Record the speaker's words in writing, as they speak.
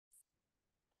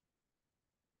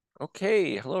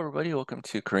Okay, hello everybody. Welcome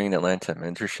to Korean Atlanta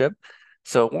Mentorship.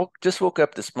 So just woke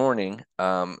up this morning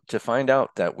to find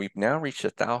out that we've now reached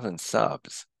 1,000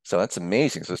 subs. So that's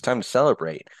amazing. So it's time to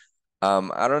celebrate.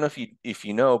 I don't know if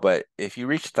you know, but if you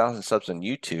reach 1,000 subs on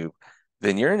YouTube,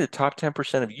 then you're in the top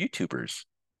 10% of YouTubers.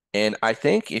 And I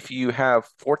think if you have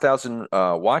 4,000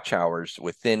 watch hours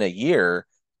within a year,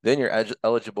 then you're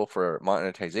eligible for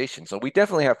monetization. So we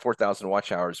definitely have 4,000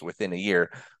 watch hours within a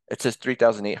year. It says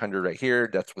 3,800 right here.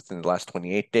 That's within the last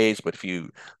 28 days. But if you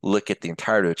look at the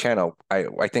entirety of the channel,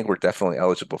 I think we're definitely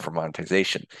eligible for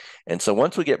monetization. And so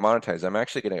once we get monetized, I'm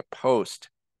actually going to post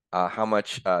how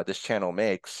much this channel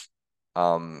makes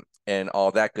and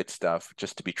all that good stuff,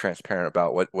 just to be transparent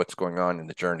about what's going on in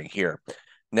the journey here.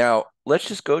 Now, let's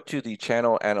just go to the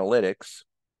channel analytics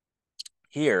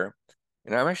here.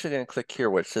 And I'm actually going to click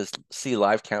here where it says see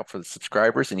live count for the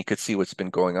subscribers, and you could see what's been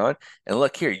going on. And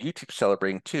look here, YouTube's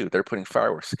celebrating too. They're putting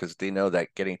fireworks because they know that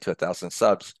getting to 1,000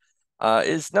 subs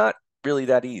is not really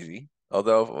that easy.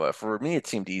 Although for me it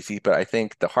seemed easy, but I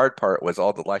think the hard part was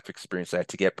all the life experience I had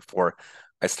to get before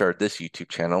I started this YouTube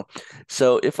channel.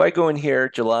 So if I go in here,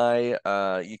 July,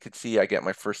 you could see I get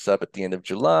my first sub at the end of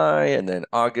July, and then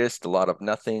August, a lot of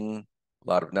nothing, a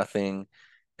lot of nothing.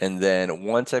 And then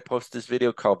once I posted this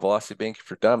video called Velocity Banking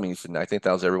for Dummies, and I think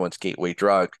that was everyone's gateway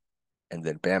drug. And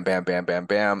then bam, bam, bam, bam,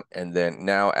 bam. And then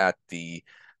now at the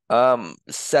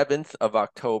 7th of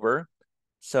October,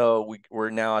 so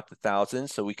we're now at the 1,000.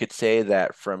 So we could say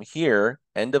that from here,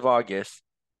 end of August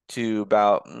to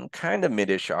about kind of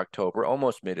mid-ish October,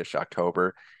 almost mid-ish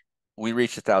October, we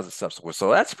reached 1,000 subs.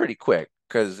 So that's pretty quick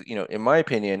because, in my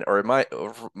opinion, or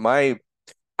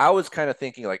I was kind of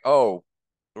thinking like, oh,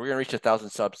 we're gonna reach 1,000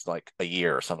 subs like a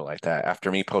year or something like that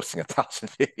after me posting 1,000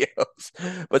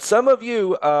 videos. But some of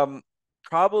you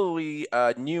probably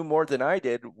knew more than I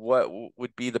did what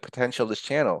would be the potential of this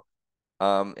channel.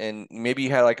 And maybe you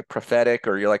had like a prophetic,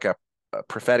 or you're like a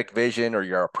prophetic vision, or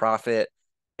you're a prophet.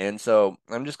 And so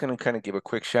I'm just gonna kind of give a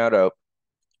quick shout out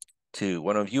to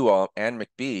one of you all, Ann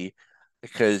McBee,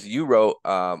 because you wrote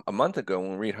a month ago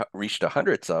when we reached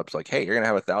 100 subs, like, hey, you're gonna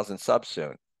have 1,000 subs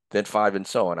soon, then five, and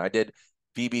so on. I did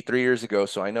VB 3 years ago,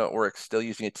 so I know it works. Still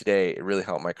using it today. It really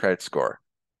helped my credit score.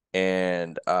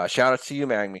 And shout out to you,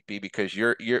 Mag McBee, because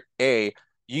you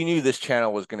knew this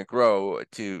channel was going to grow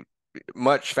to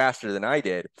much faster than I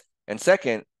did, and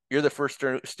second, you're the first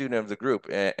student of the group,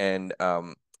 and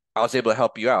I was able to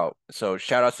help you out. So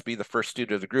shout out to be the first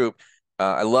student of the group.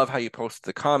 I love how you posted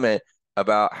the comment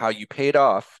about how you paid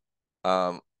off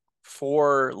um,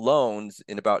 4 loans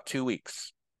in about 2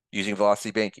 weeks using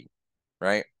Velocity Banking,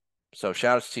 right? So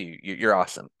shout outs to you. You're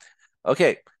awesome.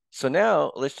 Okay, so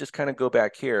now let's just kind of go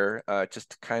back here,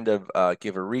 just to kind of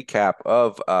give a recap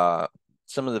of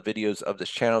some of the videos of this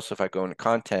channel. So if I go into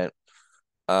content,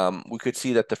 we could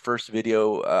see that the first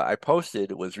video I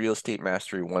posted was Real Estate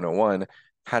Mastery 101,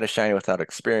 How to Shine Without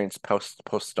Experience,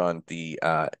 posted on the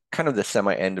kind of the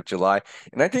semi-end of July.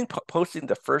 And I think posting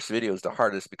the first video is the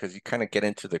hardest because you kind of get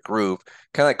into the groove,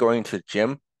 kind of like going to the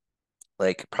gym.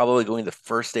 Like probably going the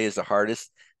first day is the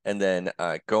hardest, and then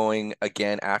going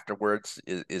again afterwards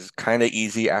is kind of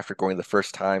easy after going the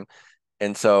first time.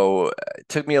 And so it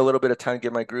took me a little bit of time to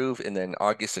get my groove. And then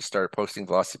August, I started posting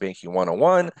Velocity Banking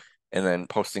 101, and then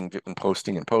posting and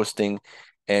posting and posting.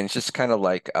 And it's just kind of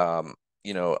like,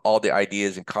 all the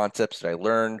ideas and concepts that I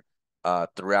learned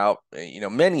throughout,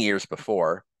 many years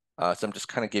before. So I'm just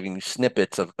kind of giving you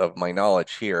snippets of my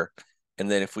knowledge here.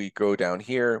 And then if we go down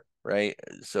here, right?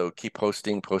 So keep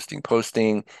posting, posting,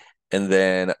 posting. And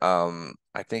then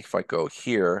I think if I go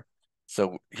here,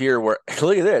 so here we're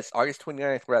look at this, August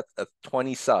 29th, we're at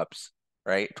 20 subs,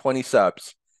 right? 20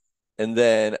 subs. And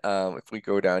then if we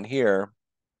go down here,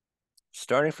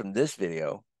 starting from this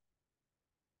video,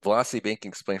 Velocity Banking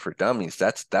Explained for Dummies,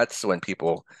 that's when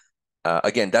people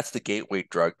again, that's the gateway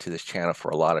drug to this channel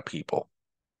for a lot of people.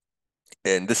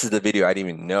 And this is the video I didn't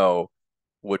even know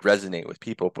would resonate with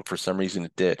people, but for some reason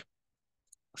it did.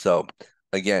 So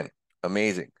again,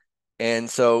 amazing. And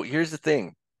so here's the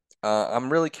thing.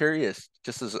 I'm really curious,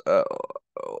 just as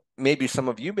maybe some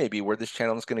of you may be, where this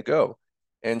channel is going to go.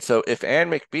 And so if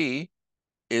Ann McBee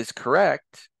is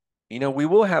correct, we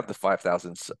will have the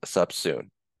 5,000 subs soon,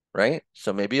 right?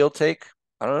 So maybe it'll take,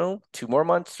 I don't know, 2 more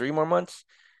months, 3 more months.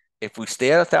 If we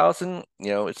stay at 1,000,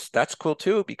 that's cool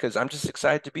too, because I'm just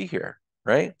excited to be here,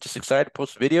 right? Just excited to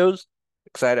post videos,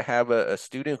 excited to have a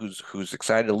student who's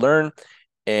excited to learn,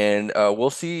 and we'll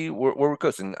see where it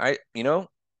goes. And I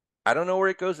don't know where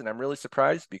it goes, and I'm really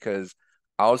surprised because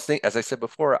as I said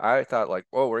before, I thought like,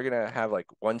 oh, we're gonna have like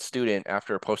one student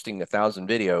after posting 1,000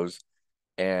 videos,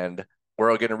 and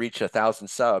we're going to reach 1,000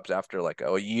 subs after like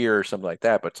a year or something like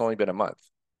that, but it's only been a month.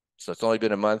 So it's only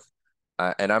been a month,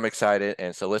 and I'm excited.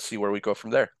 And so let's see where we go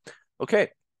from there. Okay,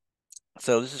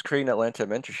 so this is Creating Atlanta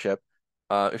Mentorship.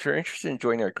 If you're interested in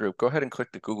joining our group, go ahead and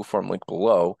click the Google form link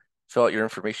below, fill out your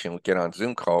information, we'll get on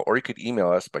Zoom call, or you could email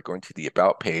us by going to the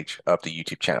About page of the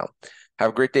YouTube channel.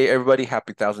 Have a great day, everybody.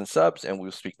 Happy 1,000 subs, and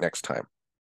we'll speak next time.